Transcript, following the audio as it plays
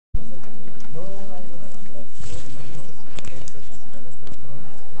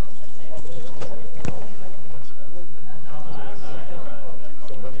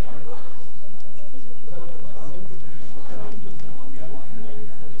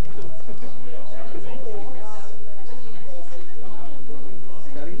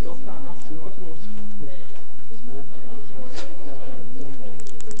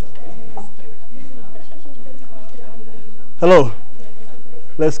Hello.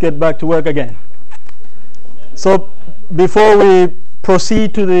 Let's get back to work again. So before we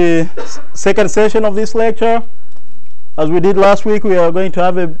proceed to the second session of this lecture, as we did last week, we are going to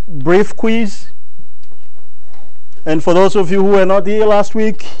have a brief quiz. And for those of you who were not here last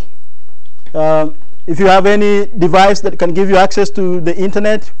week, if you have any device that can give you access to the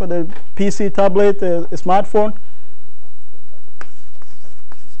internet, whether PC, tablet, a smartphone,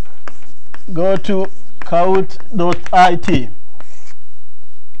 go to kahoot.it.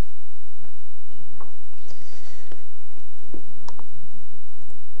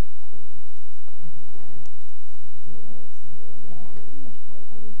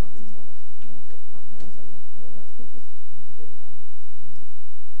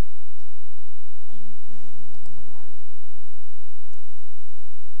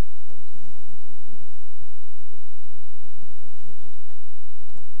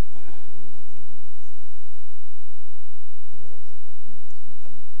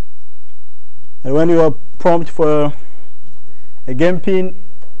 And when you are prompt for a game pin,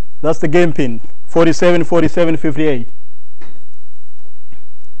 that's the game pin, 47, 47, 58.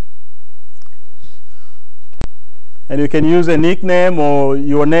 And you can use a nickname or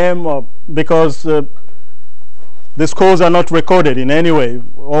your name, or because the scores are not recorded in any way,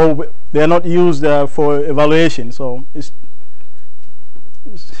 or they are not used for evaluation. So it's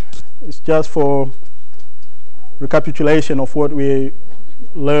just for recapitulation of what we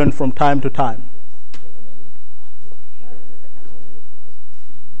learn from time to time.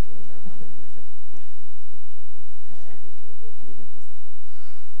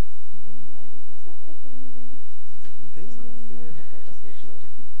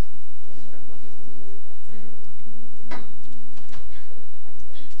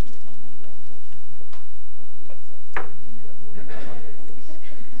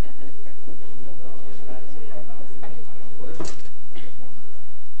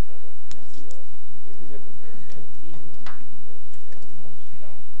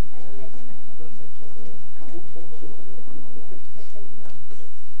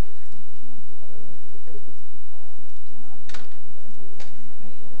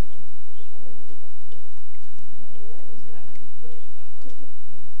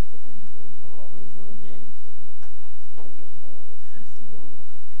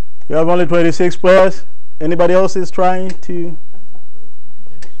 You have only 26 players. Anybody else is trying to?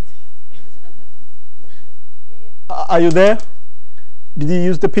 Are you there? Did you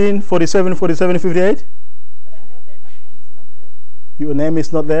use the pin 47, 47, 58? Your name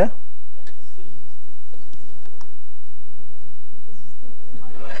is not there?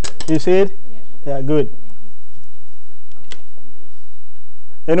 You see it? Yeah, good.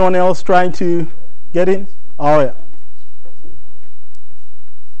 Anyone else trying to get in? Oh, yeah.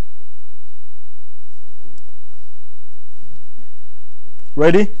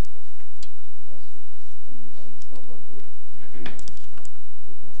 Ready?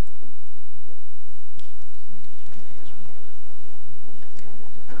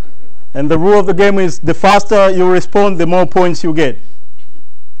 And the rule of the game is the faster you respond, the more points you get.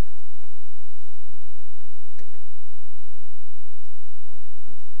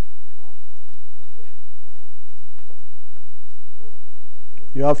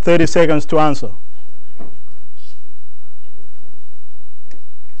 You have 30 seconds to answer.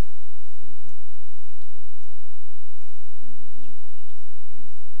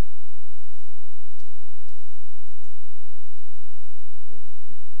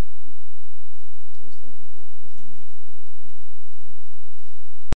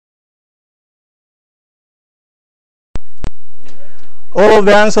 All of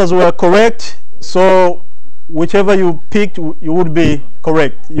the answers were correct, so whichever you picked, you would be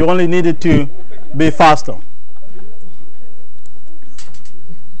correct. You only needed to be faster.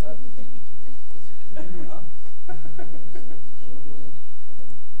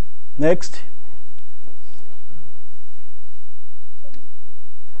 Next.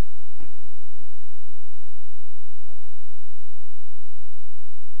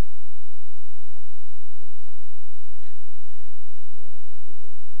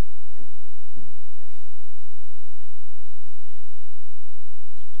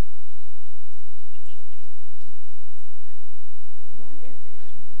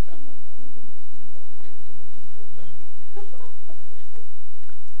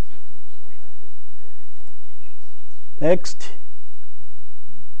 Next.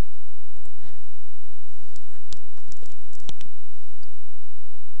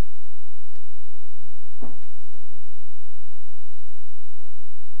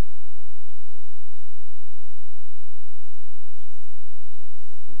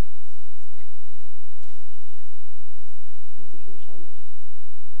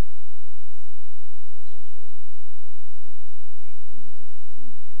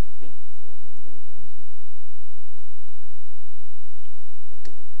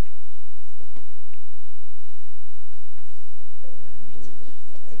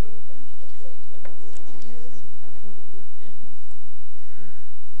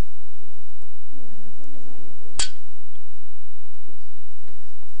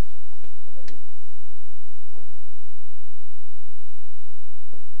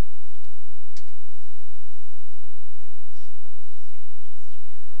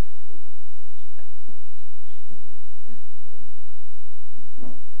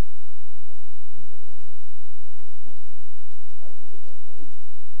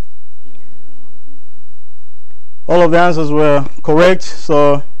 All of the answers were correct,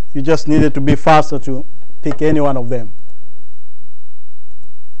 so you just needed to be faster to pick any one of them.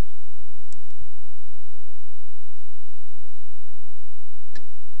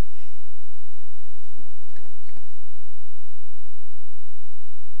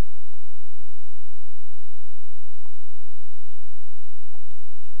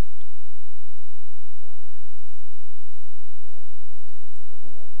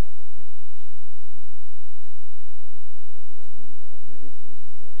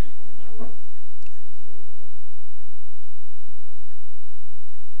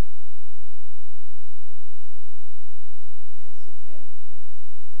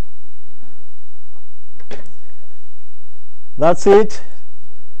 That's it.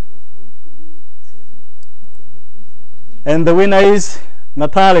 And the winner is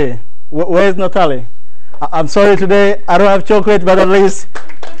Natalie. Where's Natalie? I'm sorry today I don't have chocolate, but at least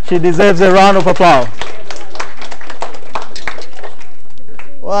she deserves a round of applause.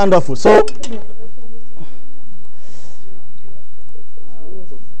 Wonderful. So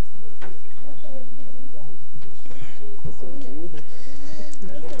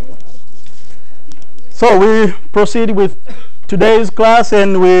we proceed with today's class,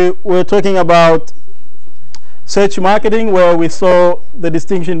 and we're talking about search marketing, where we saw the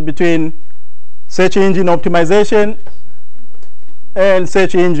distinction between search engine optimization and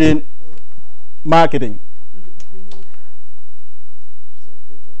search engine marketing.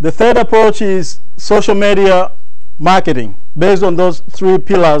 The third approach is social media marketing, based on those three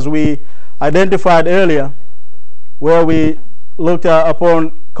pillars we identified earlier, where we looked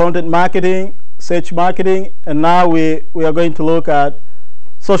upon content marketing, search marketing, and now we are going to look at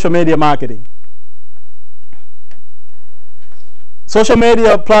social media marketing. Social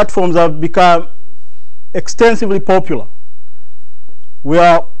media platforms have become extensively popular. We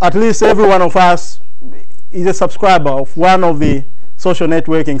are, at least every one of us is a subscriber of one of the social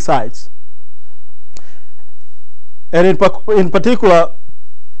networking sites. And in particular,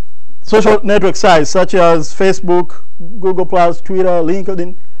 social network sites such as Facebook, Google+, Twitter,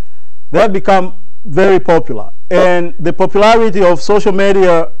 LinkedIn, they have become very popular. And the popularity of social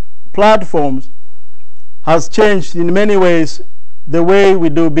media platforms has changed in many ways the way we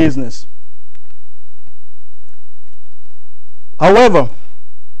do business. However,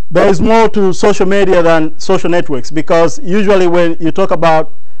 there is more to social media than social networks, because usually when you talk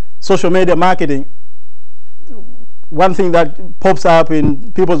about social media marketing, one thing that pops up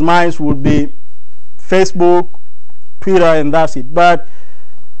in people's minds would be Facebook, Twitter, and that's it. But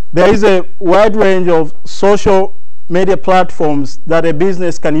there is a wide range of social media platforms that a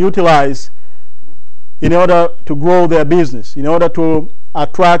business can utilize in order to grow their business, in order to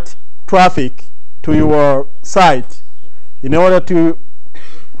attract traffic to your site, in order to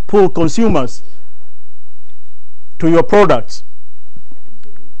pull consumers to your products.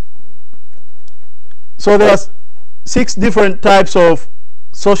 So there are 6 different types of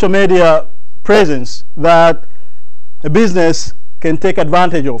social media presence that a business can take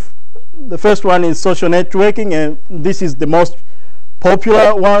advantage of. The first one is social networking, and this is the most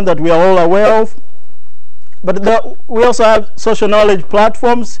popular one that we are all aware of. But we also have social knowledge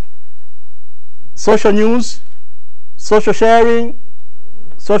platforms, social news, social sharing,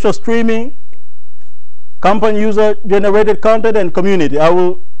 social streaming, company user generated content, and community. I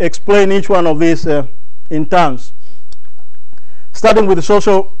will explain each one of these in terms, starting with the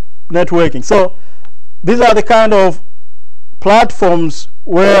social networking. So these are the kind of platforms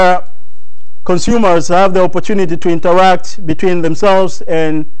where consumers have the opportunity to interact between themselves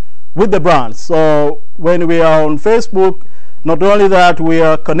and with the brands. So when we are on Facebook, not only that we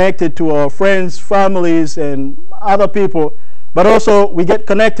are connected to our friends, families, and other people, but also we get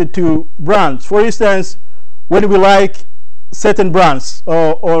connected to brands. For instance, when we like certain brands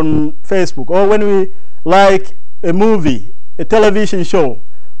on Facebook, or when we like a movie, a television show,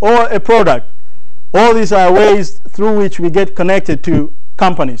 or a product, all these are ways through which we get connected to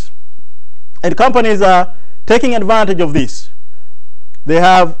companies. And companies are taking advantage of this. They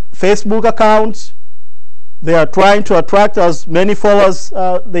have Facebook accounts. They are trying to attract as many followers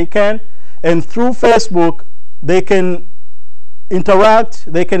they can. And through Facebook, they can interact.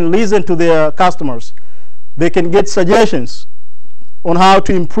 They can listen to their customers. They can get suggestions on how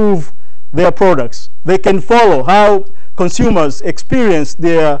to improve their products. They can follow how consumers experience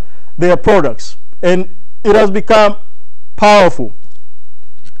their products. And it has become powerful.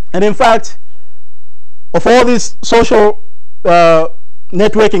 And in fact, of all these social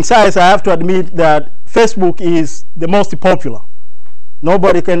networking sites, I have to admit that Facebook is the most popular.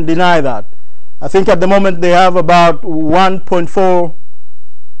 Nobody can deny that. I think at the moment they have about 1.4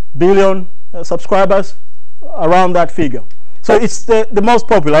 billion subscribers around that figure. So it's the most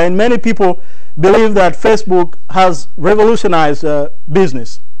popular, and many people believe that Facebook has revolutionized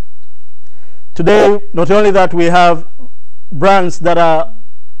business. Today, not only that we have brands that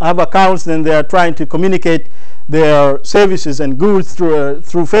have accounts and they are trying to communicate their services and goods through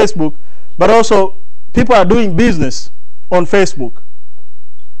Facebook, but also people are doing business on Facebook.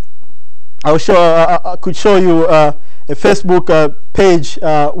 I could show you a Facebook page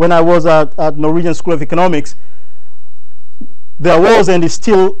when I was at Norwegian School of Economics. There was and is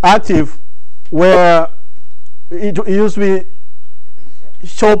still active, where it used to be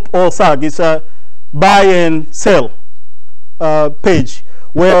shop or sag. It's a buy and sell page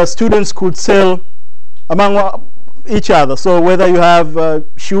where students could sell among each other. So whether you have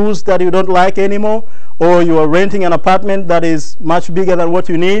shoes that you don't like anymore, or you are renting an apartment that is much bigger than what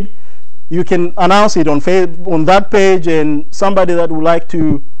you need, you can announce it on that page, and somebody that would like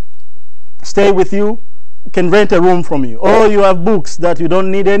to stay with you can rent a room from you. Or you have books that you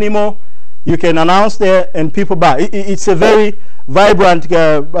don't need anymore, you can announce there and people buy. It's a very vibrant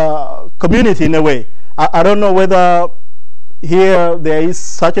community in a way. I don't know whether here there is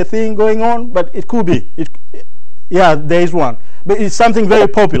such a thing going on, but it could be. Yeah, there is one. But it's something very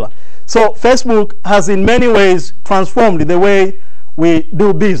popular. So Facebook has in many ways transformed the way we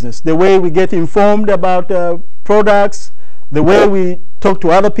do business, the way we get informed about products, the way we talk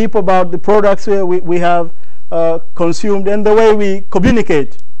to other people about the products we have consumed, and the way we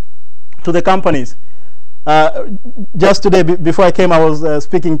communicate to the companies. Just today, before I came, I was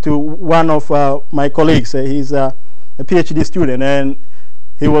speaking to one of my colleagues. He's a PhD student, and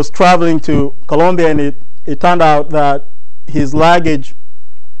he was traveling to Colombia, and it turned out that his luggage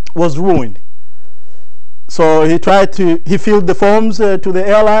was ruined. So he filled the forms to the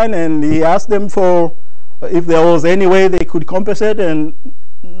airline, and he asked them for if there was any way they could compensate, and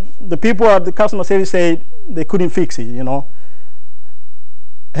the people at the customer service said they couldn't fix it, you know.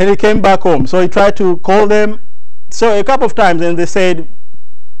 And he came back home. So he tried to call them a couple of times, and they said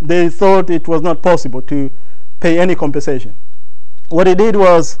they thought it was not possible to pay any compensation. What he did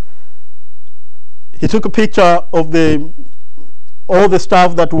was he took a picture of all the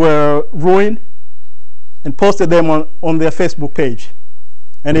stuff that were ruined and posted them on their Facebook page.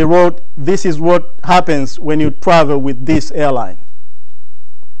 And he wrote, "This is what happens when you travel with this airline."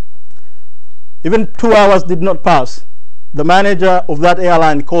 Even 2 hours did not pass. The manager of that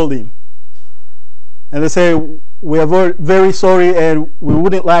airline called him. And they say, "We are very, very sorry, and we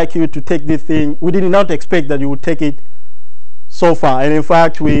wouldn't like you to take this thing. We did not expect that you would take it so far. And in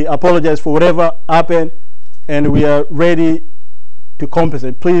fact, we apologize for whatever happened, and we are ready to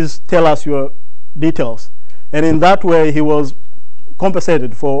compensate. Please tell us your details." And in that way, he was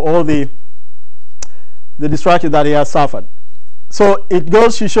compensated for all the destruction that he has suffered. So it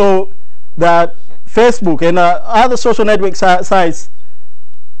goes to show that Facebook and other social network sites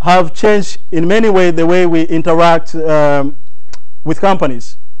have changed in many ways the way we interact with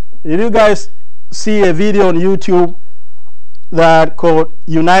companies. Did you guys see a video on YouTube that called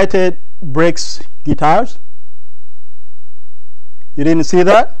United Breaks Guitars? You didn't see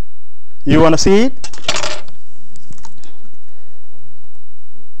that? You want to see it?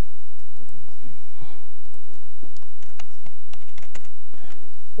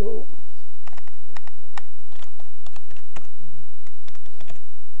 Oh.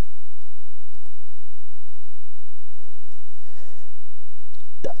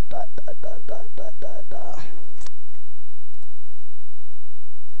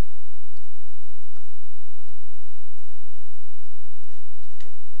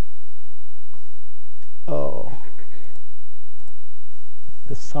 Oh,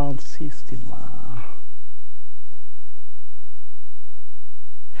 the sound system.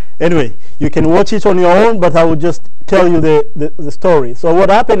 Anyway, you can watch it on your own, but I will just tell you the story. So what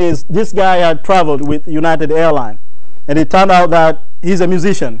happened is this guy had traveled with United Airlines, and it turned out that he's a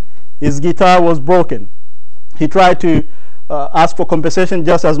musician. His guitar was broken. He tried to ask for compensation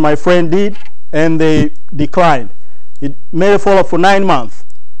just as my friend did, and they declined. It made a follow-up for 9 months.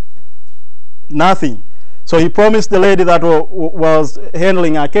 Nothing. So he promised the lady that was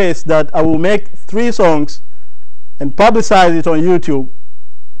handling our case that I will make 3 songs and publicize it on YouTube,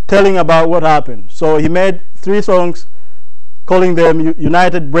 telling about what happened. So he made 3 songs calling them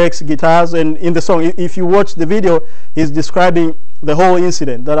United Breaks Guitars, and in the song, if you watch the video, he's describing the whole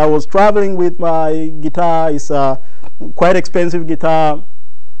incident, that I was traveling with my guitar. It's a quite expensive guitar,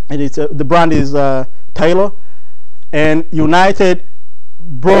 and the brand is Taylor, and United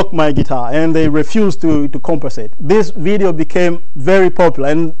broke my guitar, and they refused to compensate. This video became very popular,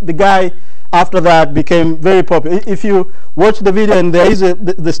 and the guy after that became very popular. If you watch the video, and there is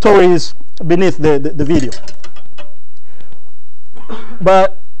the story is beneath the video.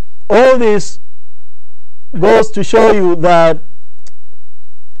 But all this goes to show you that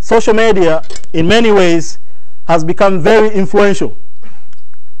social media in many ways has become very influential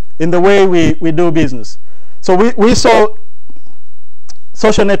in the way we do business. So we saw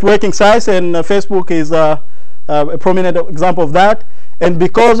social networking sites, and Facebook is a prominent example of that. And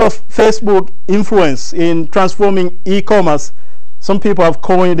because of Facebook influence in transforming e-commerce, some people have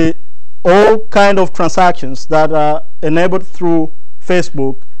coined it all kind of transactions that are enabled through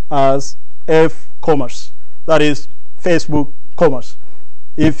Facebook as F-commerce. That is Facebook commerce.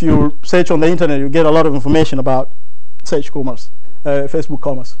 If you search on the internet, you get a lot of information about search commerce, Facebook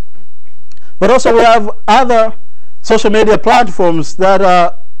commerce. But also we have other social media platforms that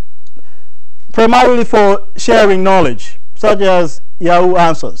are primarily for sharing knowledge, such as Yahoo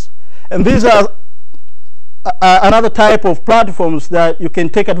Answers. And these are another type of platforms that you can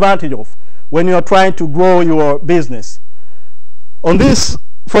take advantage of when you are trying to grow your business. On this,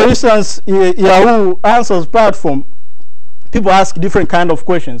 for instance, Yahoo Answers platform, people ask different kind of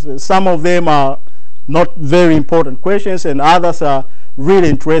questions. Some of them are not very important questions, and others are really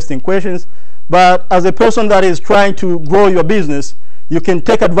interesting questions. But as a person that is trying to grow your business, you can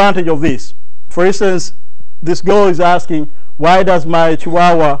take advantage of this. For instance, this girl is asking, why does my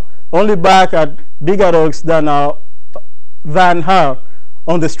Chihuahua only bark at bigger dogs than her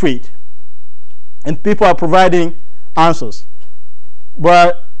on the street? And people are providing answers.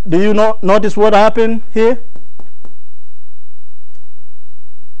 But do you notice what happened here?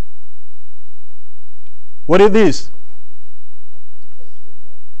 What is this?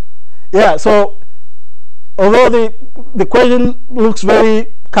 Yeah, so although the question looks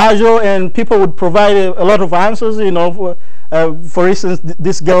very casual and people would provide a lot of answers, you know, for instance,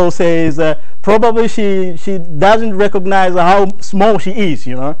 this girl says probably she doesn't recognize how small she is,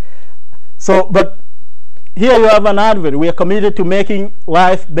 you know. So, but here you have an advert. We are committed to making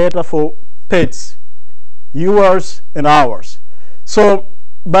life better for pets, yours and ours. So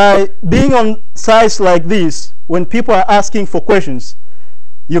by being on sites like this, when people are asking for questions,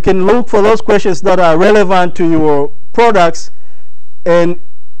 you can look for those questions that are relevant to your products and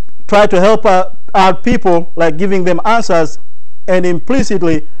try to help out people, like giving them answers, and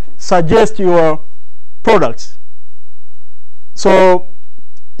implicitly suggest your products. So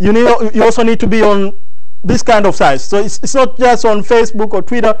you also need to be on this kind of sites. So it's not just on Facebook or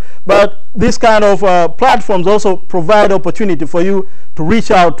Twitter, but this kind of platforms also provide opportunity for you to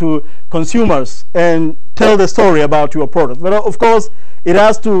reach out to consumers and tell the story about your product. But of course, it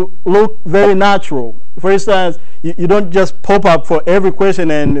has to look very natural. For instance, you don't just pop up for every question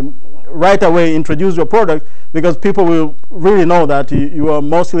and right away introduce your product, because people will really know that you are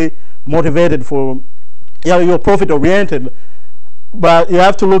mostly motivated for, you're profit oriented. But you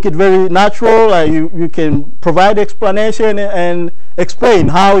have to look it very natural. You can provide explanation and explain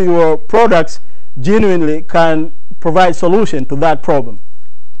how your products genuinely can provide solution to that problem.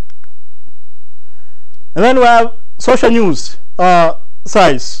 And then we have social news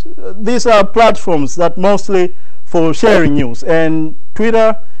sites. These are platforms that mostly for sharing news, and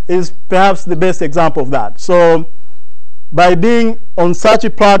Twitter is perhaps the best example of that. So by being on such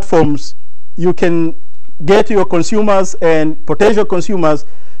platforms, you can get your consumers and potential consumers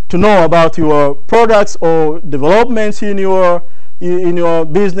to know about your products or developments in your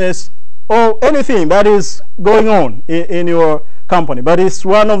business, or anything that is going on in your company. But it's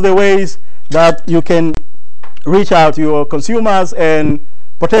one of the ways that you can reach out to your consumers and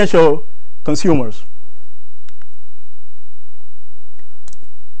potential consumers.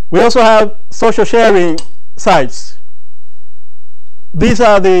 We also have social sharing sites. These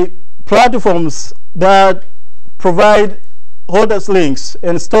are the platforms that provide holders links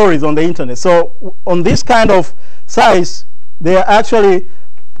and stories on the internet. So on this kind of sites, they are actually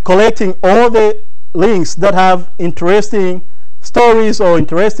collecting all the links that have interesting stories or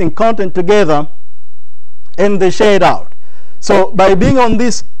interesting content together, and they share it out. So by being on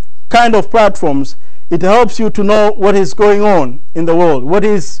this kind of platforms, it helps you to know what is going on in the world, what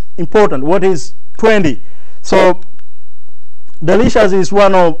is important, what is trendy. So Delicious is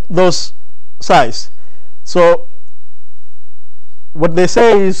one of those sites. So what they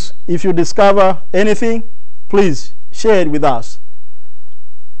say is, if you discover anything, please share it with us.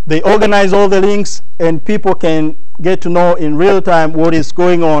 They organize all the links, and people can get to know in real time what is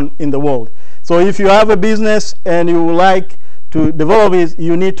going on in the world. So if you have a business and you would like to develop it,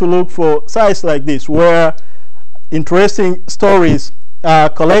 you need to look for sites like this, where interesting stories are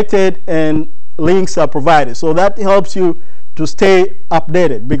collected and links are provided. So that helps you to stay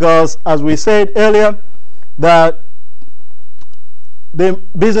updated, because as we said earlier, that the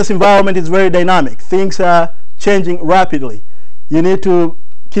business environment is very dynamic. Things are changing rapidly. You need to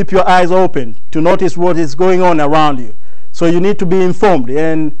keep your eyes open to notice what is going on around you. So you need to be informed,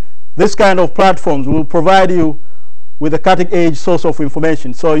 and this kind of platforms will provide you with a cutting-edge source of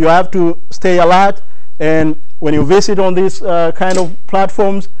information. So you have to stay alert, and when you visit on these kind of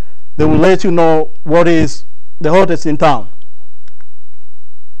platforms, they will let you know what is the hottest in town.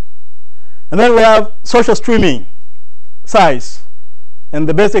 And then we have social streaming sites. And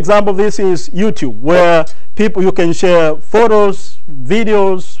the best example of this is YouTube, where you can share photos,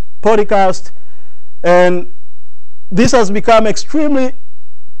 videos, podcasts, and this has become extremely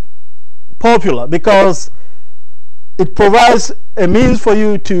popular because it provides a means for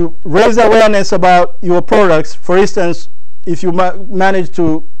you to raise awareness about your products. For instance, if you manage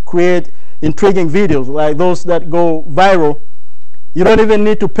to create intriguing videos like those that go viral, you don't even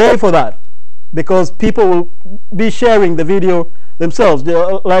need to pay for that, because people will be sharing the video themselves,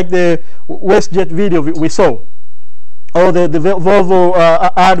 like the WestJet video we saw, or the Volvo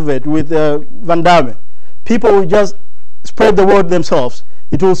advert with Van Damme. People will just spread the word themselves.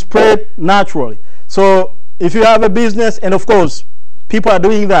 It will spread naturally. So if you have a business, and of course people are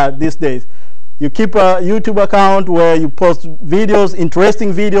doing that these days, you keep a YouTube account where you post videos,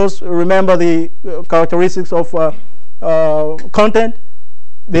 interesting videos. Remember the characteristics of content.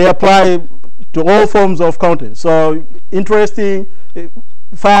 They apply to all forms of content. So interesting,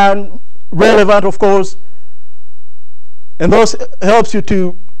 fun, relevant, of course, and those helps you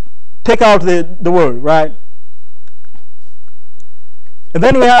to take out the word, right? And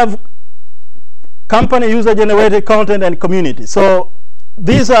then we have company user-generated content and community. So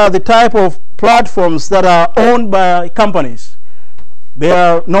these are the type of platforms that are owned by companies. They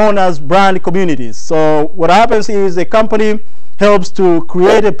are known as brand communities. So what happens is a company helps to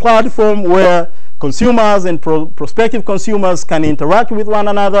create a platform where consumers and prospective consumers can interact with one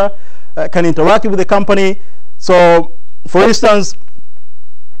another, can interact with the company. So for instance,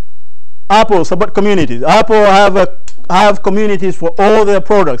 Apple support communities. Apple have communities for all their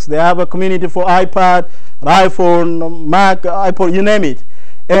products. They have a community for iPad, iPhone, Mac, iPod, you name it.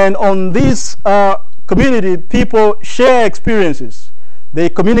 And on this community, people share experiences. They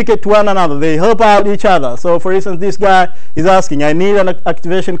communicate to one another. They help out each other. So for instance, this guy is asking, I need an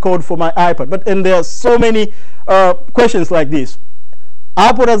activation code for my iPad. And there are so many questions like this.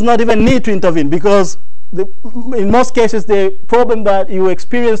 Apple does not even need to intervene, because in most cases, the problem that you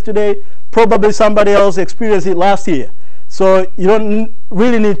experience today, probably somebody else experienced it last year. So you don't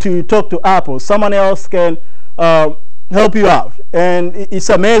really need to talk to Apple. Someone else can help you out. And it's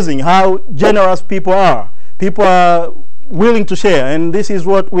amazing how generous people are. People are willing to share, and this is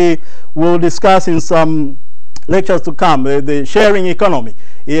what we will discuss in some lectures to come, the sharing economy.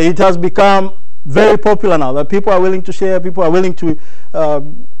 It has become very popular now, that people are willing to share, people are willing to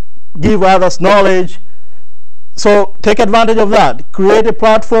give others knowledge. So take advantage of that. Create a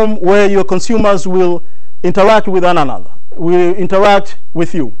platform where your consumers will interact with one another, will interact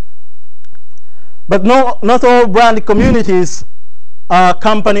with you. But not all brand communities are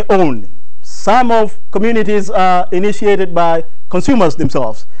company owned. Some of communities are initiated by consumers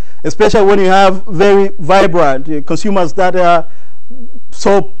themselves, especially when you have very vibrant consumers that are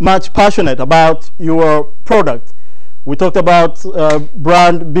so much passionate about your product. We talked about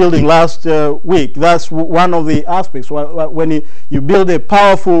brand building last week. That's one of the aspects. When you build a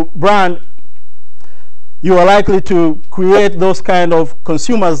powerful brand, you are likely to create those kind of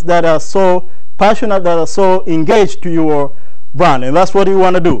consumers that are so passionate, that are so engaged to your brand, and that's what you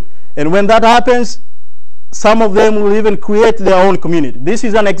want to do. And when that happens, some of them will even create their own community. This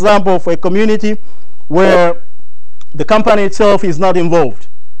is an example of a community where the company itself is not involved.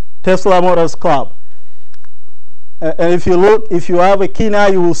 Tesla Motors Club. And if you look, if you have a keen eye,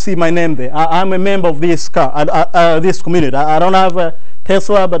 you will see my name there. I'm a member of this this community. I don't have a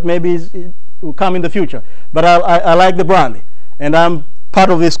Tesla, but maybe it will come in the future. But I like the brand, and I'm part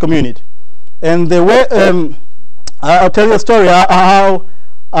of this community. And the way I'll tell you a story how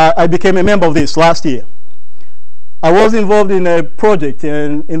I became a member of this last year. I was involved in a project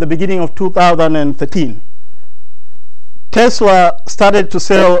in the beginning of 2013. Tesla started to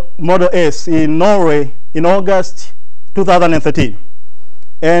sell Model S in Norway in August 2013.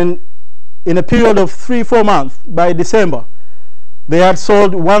 And in a period of 3-4 months, by December, they had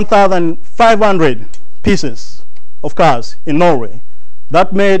sold 1,500 pieces of cars in Norway.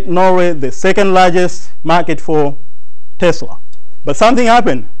 That made Norway the second largest market for Tesla. But something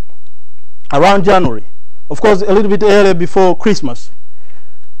happened around January. Of course, a little bit earlier, before Christmas.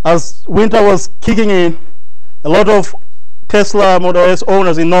 as winter was kicking in, a lot of Tesla Model S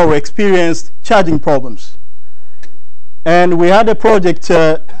owners in Norway experienced charging problems. And we had a project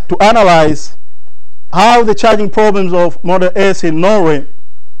to analyze how the charging problems of Model S in Norway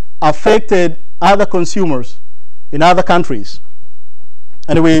affected other consumers in other countries.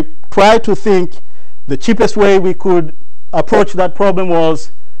 And we tried to think the cheapest way we could approach that problem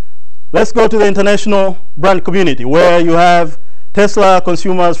was, let's go to the international brand community where you have Tesla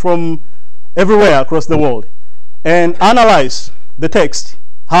consumers from everywhere across the world and analyze the text.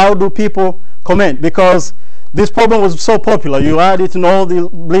 How do people comment? Because this problem was so popular. You had it in all the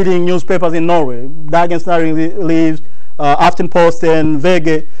leading newspapers in Norway, Dagens Næringsliv, Aftenposten, and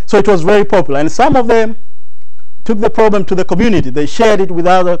VG. So it was very popular. And some of them took the problem to the community. They shared it with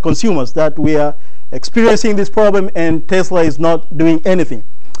other consumers that we are experiencing this problem and Tesla is not doing anything.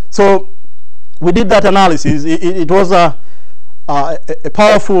 So we did that analysis. It was a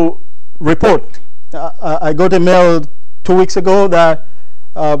powerful report. I got a mail 2 weeks ago that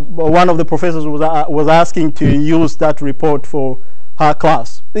one of the professors was asking to use that report for her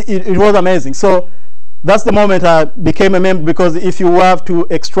class. It was amazing. So that's the moment I became a member, because if you have to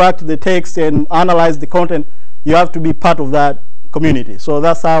extract the text and analyze the content, you have to be part of that community. So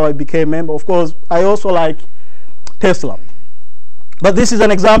that's how I became a member. Of course, I also like Tesla. But this is an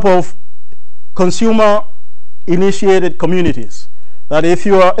example of consumer-initiated communities. That if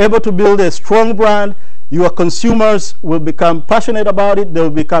you are able to build a strong brand, your consumers will become passionate about it, they'll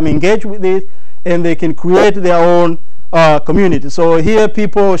become engaged with it, and they can create their own community. So here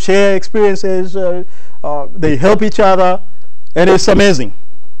people share experiences, they help each other, and it's amazing.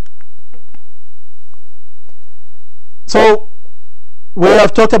 So we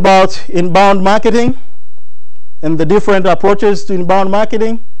have talked about inbound marketing and the different approaches to inbound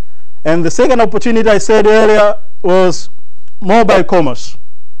marketing. And the second opportunity I said earlier was mobile commerce.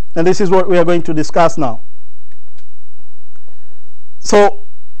 And this is what we are going to discuss now. So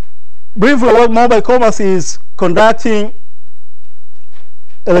briefly, what mobile commerce is: conducting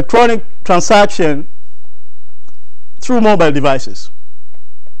electronic transaction through mobile devices.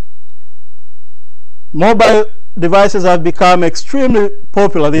 Mobile devices have become extremely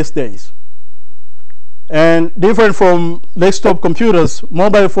popular these days. And different from desktop computers,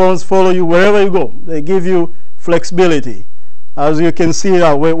 mobile phones follow you wherever you go. They give you flexibility. As you can see,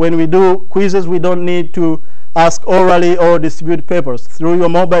 when we do quizzes, we don't need to ask orally or distribute papers. Through your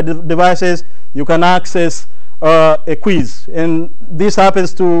mobile devices, you can access a quiz. And this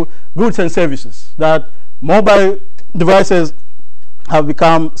happens to goods and services, that mobile devices have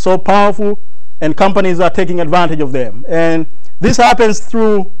become so powerful and companies are taking advantage of them. And this happens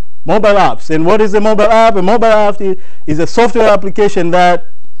through mobile apps. And what is a mobile app? A mobile app is a software application that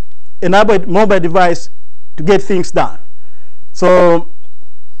enables a mobile device to get things done. So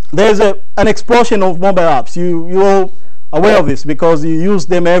there's an explosion of mobile apps. You're all aware of this because you use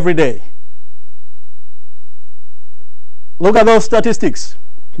them every day. Look at those statistics,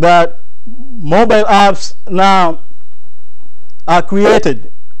 that mobile apps now are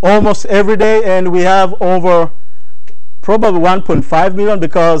created almost every day, and we have over probably 1.5 million,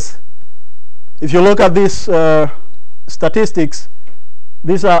 because if you look at these statistics,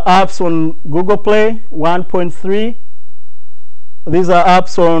 these are apps on Google Play, 1.3. These are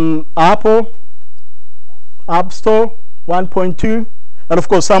apps on Apple App Store, 1.2. And of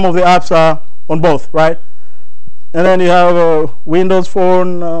course, some of the apps are on both, right? And then you have Windows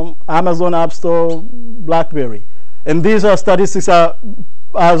Phone, Amazon App Store, BlackBerry. And these are statistics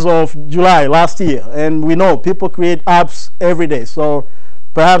as of July last year. And we know people create apps every day. So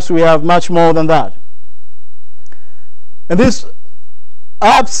perhaps we have much more than that. And these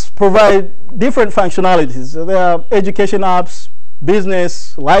apps provide different functionalities. There are education apps,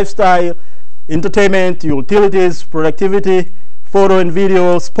 business, lifestyle, entertainment, utilities, productivity, photo and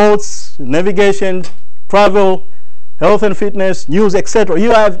video, sports, navigation, travel, health and fitness, news, etc.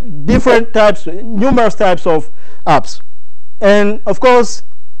 You have different types, numerous types of apps. And of course,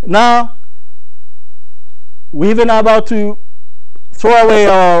 now we're even about to throw away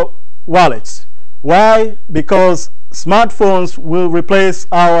our wallets. Why? Because smartphones will replace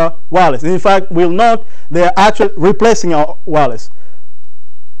our wallets. In fact, will not. They are actually replacing our wallets.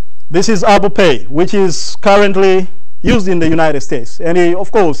 This is Apple Pay, which is currently used in the United States. And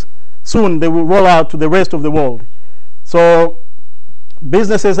of course, soon they will roll out to the rest of the world. So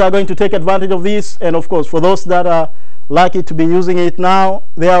businesses are going to take advantage of this. And of course, for those that are lucky to be using it now,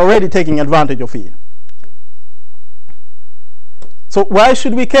 they are already taking advantage of it. So why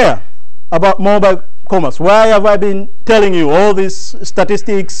should we care about mobile commerce? Why have I been telling you all these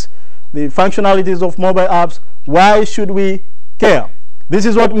statistics, the functionalities of mobile apps? Why should we care? This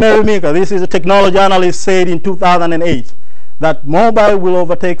is what Mary Meeker, this is a technology analyst, said in 2008, that mobile will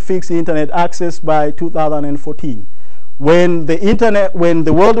overtake fixed internet access by 2014. When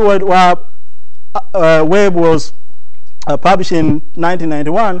the World Wide Web was published in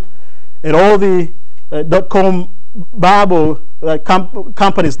 1991, and all the .com bubble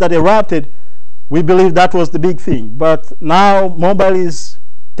companies that erupted, we believe that was the big thing. But now mobile is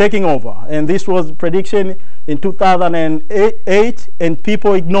taking over, and this was prediction in 2008, and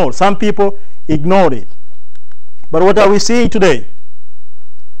people ignored. Some people ignored it. But what are we seeing today?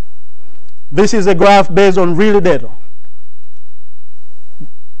 This is a graph based on real data.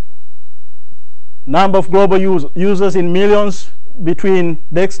 Number of global users in millions between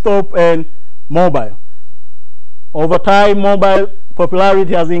desktop and mobile. Over time, mobile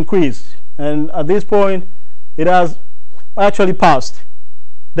popularity has increased, and at this point, it has actually passed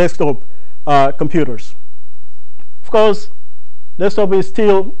desktop computers. Of course, desktop is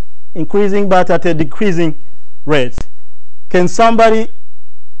still increasing, but at a decreasing rate. Can somebody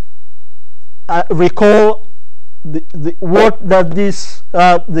recall what does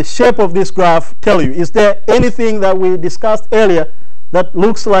the shape of this graph tell you? Is there anything that we discussed earlier that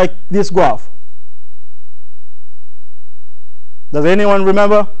looks like this graph? Does anyone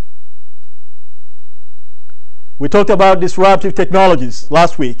remember? We talked about disruptive technologies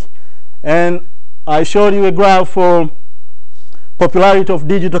last week, and I showed you a graph for popularity of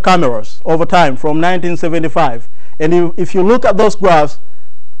digital cameras over time from 1975. And if you look at those graphs,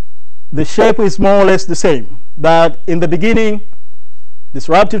 the shape is more or less the same. That in the beginning,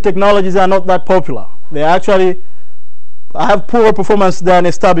 disruptive technologies are not that popular. They actually have poorer performance than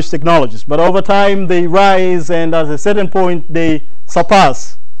established technologies. But over time, they rise, and at a certain point, they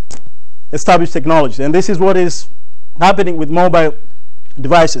surpass established technologies. And this is what is happening with mobile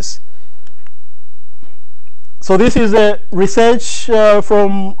devices. So this is a research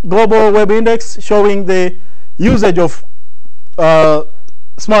from Global Web Index showing the usage of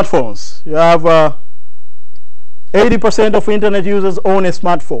smartphones. You have 80% of internet users own a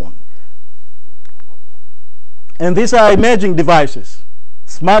smartphone. And these are emerging devices: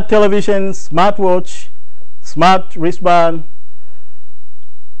 smart television, smartwatch, smart wristband,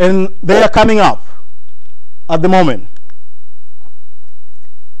 and they are coming up at the moment.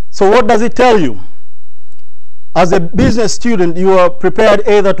 So what does it tell you? As a business student, you are prepared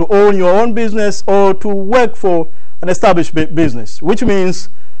either to own your own business or to work for an established business, which means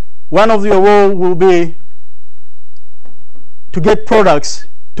one of your roles will be to get products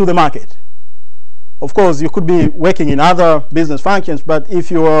to the market. Of course, you could be working in other business functions, but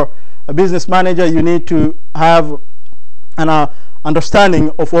if you are a business manager, you need to have an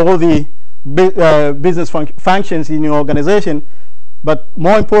understanding of all the business functions in your organization. But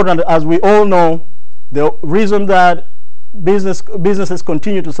more important, as we all know, the reason that businesses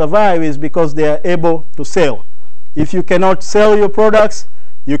continue to survive is because they are able to sell. If you cannot sell your products,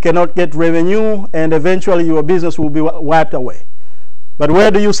 you cannot get revenue, and eventually your business will be wiped away. But where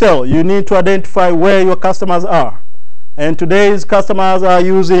do you sell? You need to identify where your customers are. And today's customers are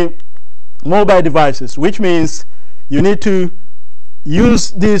using mobile devices, which means you need to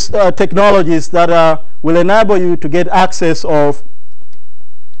use these technologies that will enable you to get access of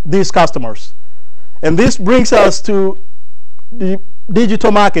these customers. And this brings us to the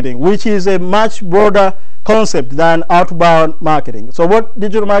digital marketing, which is a much broader concept than outbound marketing. So what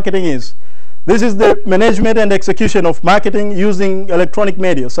digital marketing is? This is the management and execution of marketing using electronic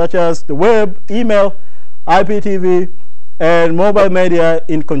media, such as the web, email, IPTV, and mobile media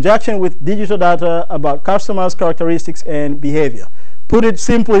in conjunction with digital data about customers' characteristics and behavior. Put it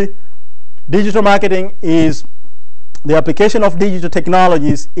simply, digital marketing is the application of digital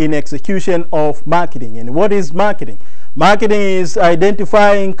technologies in execution of marketing. And what is marketing? Marketing is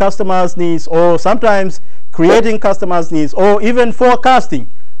identifying customers' needs, or sometimes creating customers' needs, or even forecasting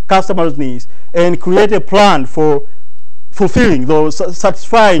customers' needs, and create a plan for fulfilling those,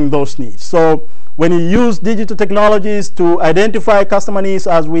 satisfying those needs. So when you use digital technologies to identify customer needs,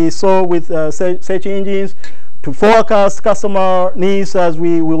 as we saw with search engines, to forecast customer needs, as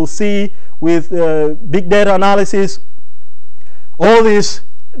we will see with big data analysis, all these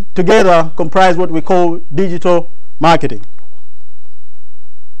together comprise what we call digital marketing.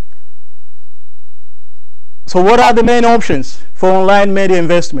 So what are the main options for online media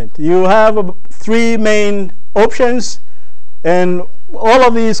investment? You have three main options, and all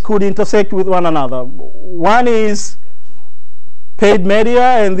of these could intersect with one another. One is paid media,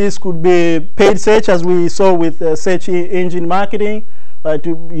 and this could be paid search, as we saw with search engine marketing.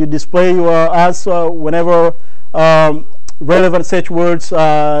 You display your ads whenever relevant search words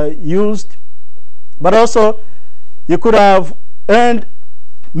are used. But also, you could have earned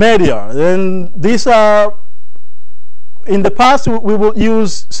media. And these are, in the past, we will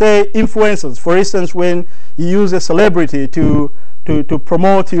use, say, influencers. For instance, when you use a celebrity to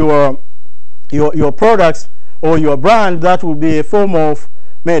promote your products or your brand, that will be a form of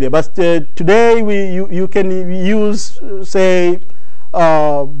media. But today, you can use, say,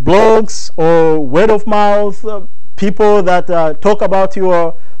 blogs or word of mouth, people that talk about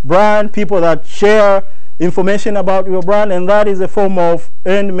your brand, people that share information about your brand, and that is a form of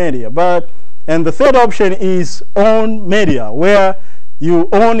earned media. And the third option is owned media, where you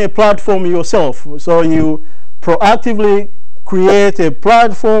own a platform yourself. So you proactively create a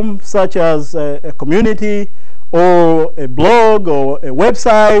platform such as a community or a blog or a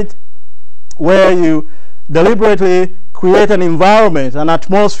website, where you deliberately create an environment, an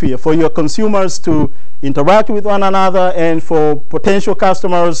atmosphere for your consumers to interact with one another, and for potential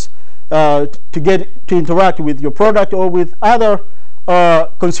customers to interact with your product or with other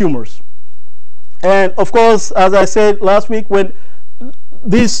consumers. And of course, as I said last week, when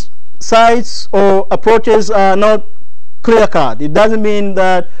these sites or approaches are not clear-cut, it doesn't mean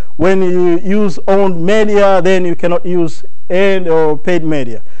that when you use owned media, then you cannot use earned or paid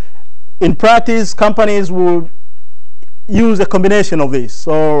media. In practice, companies will use a combination of this.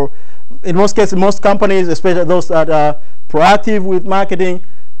 So in most cases, most companies, especially those that are proactive with marketing,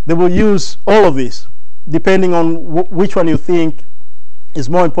 they will use all of this, depending on which one you think is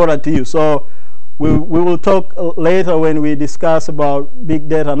more important to you. So we will talk later when we discuss about big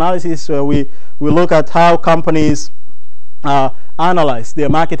data analysis. We look at how companies analyze their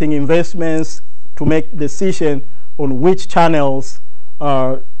marketing investments to make decisions on which channels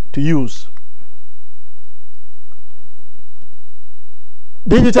to use.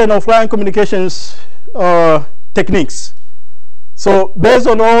 Digital and offline communications techniques. So based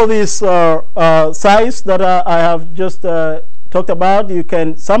on all these sites that I have just talked about, you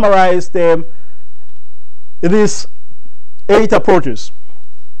can summarize them in these 8 approaches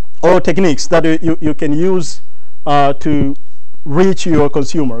or techniques that you can use to reach your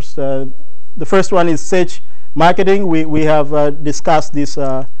consumers. The first one is search marketing. We have discussed this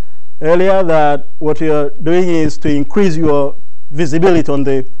earlier, that what you're doing is to increase your visibility on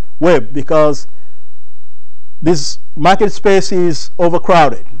the web, because this market space is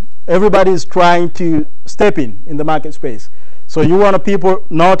overcrowded. Everybody is trying to step in the market space. So you want people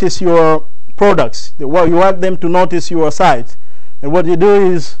notice your products. Well, you want them to notice your site. And what you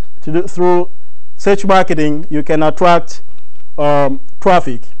do is, through search marketing, you can attract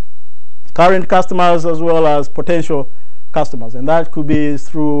traffic, current customers as well as potential customers. And that could be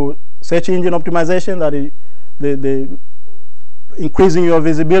through search engine optimization, that is the increasing your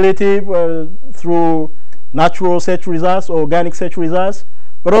visibility through natural search results or organic search results.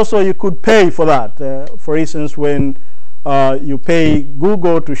 But also you could pay for that. For instance, when you pay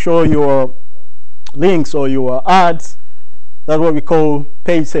Google to show your links or your ads, that's what we call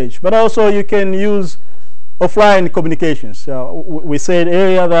paid search. But also you can use offline communications. We said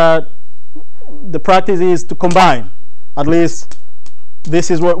earlier that the practice is to combine. At least this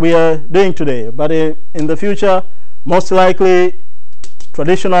is what we are doing today. But in the future, most likely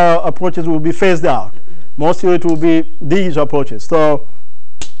traditional approaches will be phased out. Mostly it will be digital approaches. So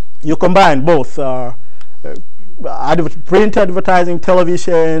you combine both print advertising,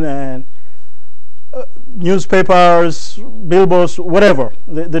 television, and newspapers, billboards, whatever,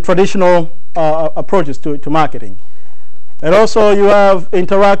 the traditional approaches to marketing. And also you have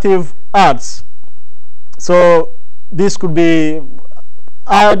interactive ads. So this could be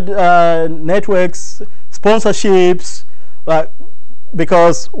ad networks, sponsorships,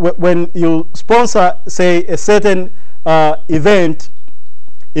 because when you sponsor, say, a certain event,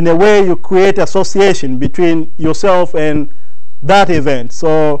 in a way you create association between yourself and that event.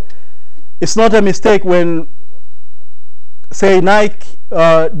 So it's not a mistake when, say, Nike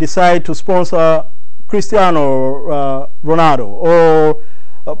decide to sponsor Cristiano Ronaldo, or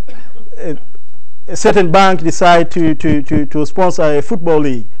a certain bank decide to sponsor a football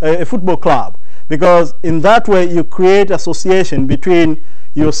league, a football club. Because in that way you create association between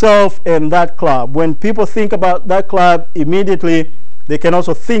yourself and that club. When people think about that club, immediately they can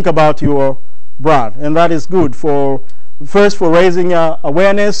also think about your brand, and that is good for raising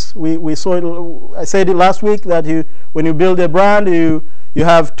awareness. We saw it, I said it last week, that when you build a brand, you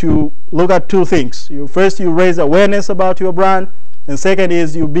have to look at 2 things. First, you raise awareness about your brand, and second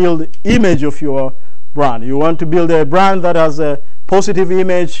is you build image of your brand. You want to build a brand that has a positive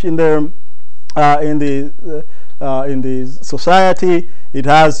image in the society. It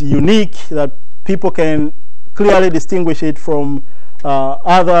has unique, that people can clearly distinguish it from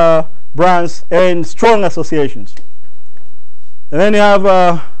other brands, and strong associations. And then you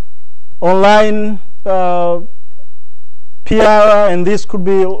have online PR, and this could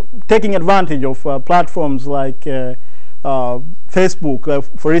be taking advantage of platforms like Facebook.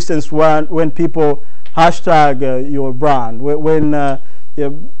 For instance, when people hashtag your brand, when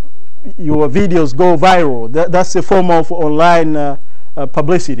your videos go viral, that's a form of online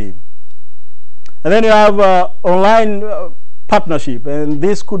publicity. And then you have online partnership, and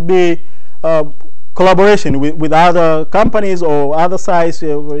this could be collaboration with other companies or other sites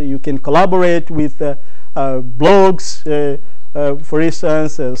where you can collaborate with blogs, for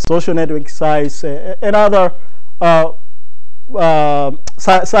instance, social network sites, and other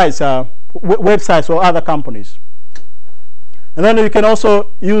sites, websites or other companies. And then you can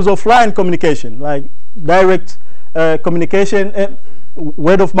also use offline communication, like direct communication,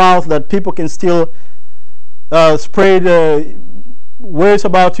 word of mouth, that people can still spread words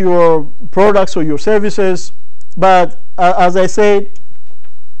about your products or your services. But as I said,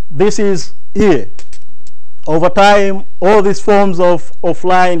 this is here. Over time, all these forms of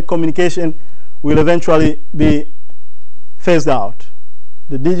offline communication will eventually be phased out.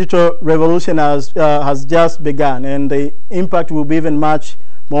 The digital revolution has just begun, and the impact will be even much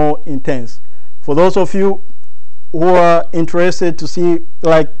more intense. For those of you who are interested to see,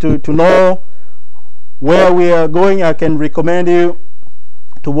 to know where we are going, I can recommend you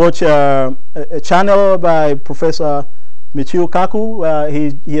to watch a channel by Professor Michio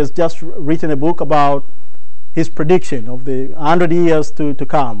Kaku. He has just written a book about his prediction of the 100 years to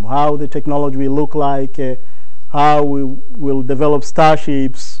come, how the technology will look like, how we will develop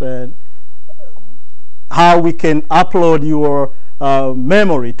starships, and how we can upload your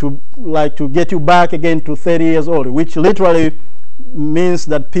memory to get you back again to 30 years old, which literally means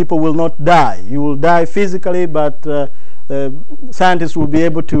that people will not die. You will die physically, but scientists will be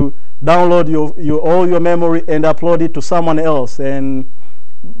able to download all your memory and upload it to someone else, and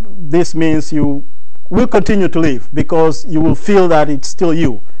this means you will continue to live because you will feel that it's still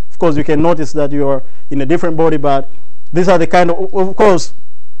you. Of course, you can notice that you are in a different body, but these are the kind of course,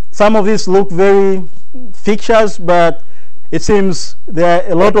 some of these look very fictitious, but it seems there are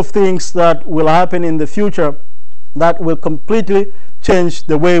a lot of things that will happen in the future that will completely change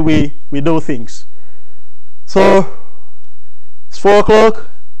the way we do things. So it's 4 o'clock.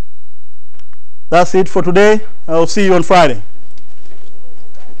 That's it for today. I'll see you on Friday.